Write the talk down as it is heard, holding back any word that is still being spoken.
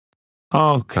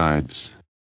Archives.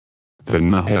 The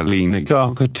Neohellenic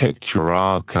Architecture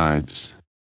Archives.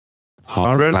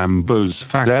 Haralambos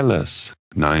Sfaellos,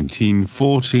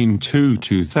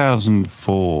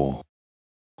 1914–2004.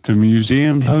 The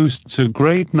museum hosts a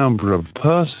great number of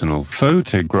personal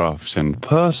photographs and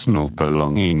personal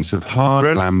belongings of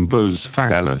Haralambos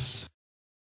Sfaellos.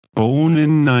 Born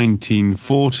in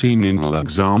 1914 in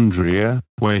Alexandria,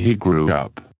 where he grew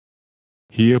up.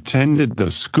 He attended the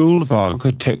School of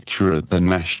Architecture at the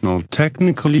National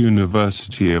Technical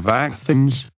University of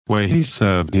Athens, where he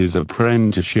served his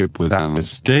apprenticeship with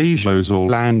Anastasios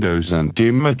Orlandos and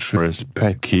Dimitris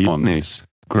Pekionis,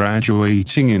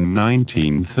 graduating in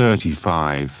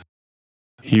 1935.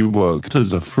 He worked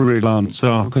as a freelance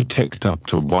architect up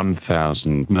to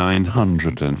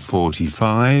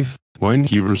 1945, when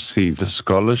he received a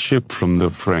scholarship from the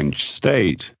French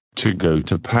state to go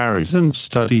to Paris and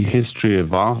study history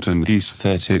of art and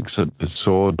aesthetics at the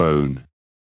Sorbonne.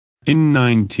 In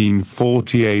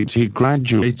 1948 he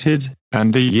graduated,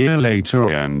 and a year later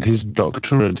earned his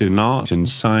doctorate in art and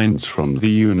science from the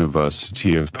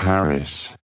University of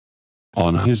Paris.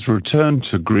 On his return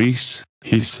to Greece,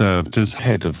 he served as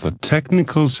head of the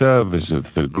technical service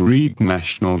of the Greek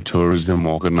National Tourism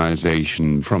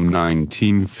Organization from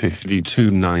 1950 to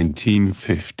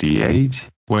 1958,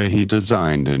 where he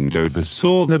designed and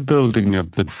oversaw the building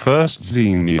of the first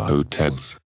Xenia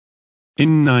hotels.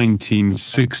 In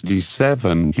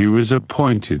 1967 he was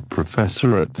appointed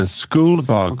professor at the School of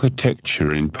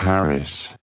Architecture in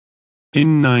Paris.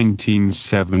 In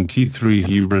 1973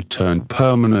 he returned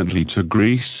permanently to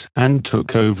Greece and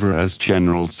took over as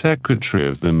General Secretary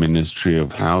of the Ministry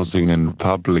of Housing and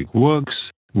Public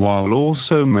Works, while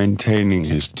also maintaining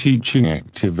his teaching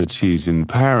activities in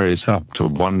Paris up to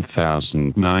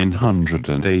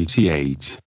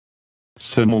 1988.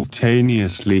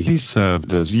 Simultaneously he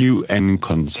served as UN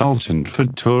consultant for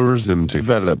tourism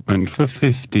development for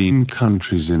 15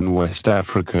 countries in West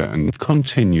Africa and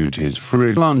continued his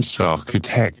freelance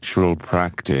architectural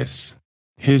practice.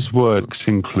 His works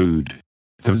include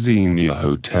the Xenia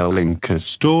Hotel in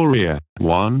Castoria,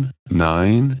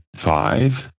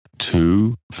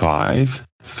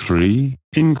 19523,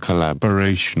 in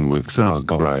collaboration with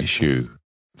Zagarishu.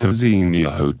 The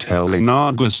Xenia Hotel in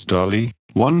Argostoli,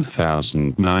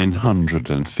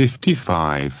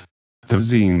 1955. The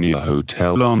Xenia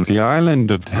Hotel on the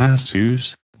island of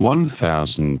Tassos,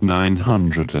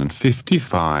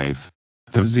 1955.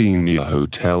 The Xenia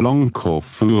Hotel on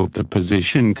Corfu at the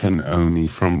position can only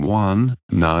from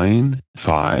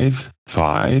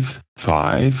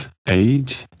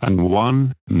 19558 and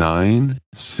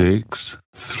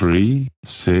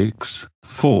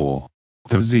 19634.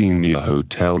 The Xenia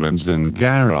Hotel in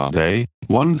Zangarade,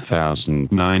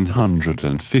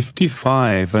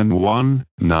 1955 and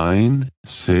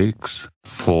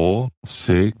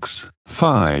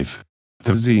 19645.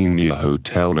 The Xenia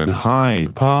Hotel in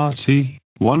Hyde Party,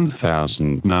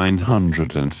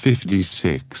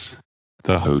 1956.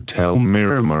 The Hotel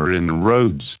Miramar in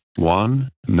Rhodes,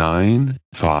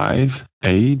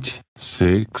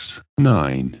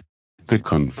 1958669. The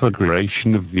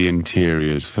configuration of the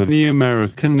interiors for the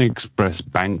American Express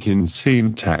Bank in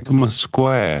Syntagma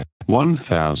Square,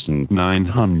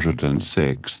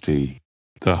 1960.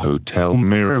 The Hotel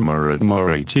Miramar at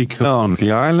Moratica on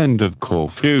the island of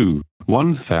Corfu,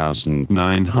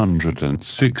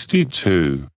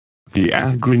 1962. The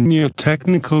Agrinia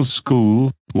Technical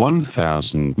School,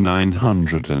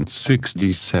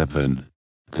 1967.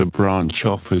 The branch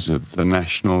office of the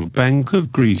National Bank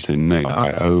of Greece in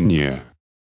Ionia.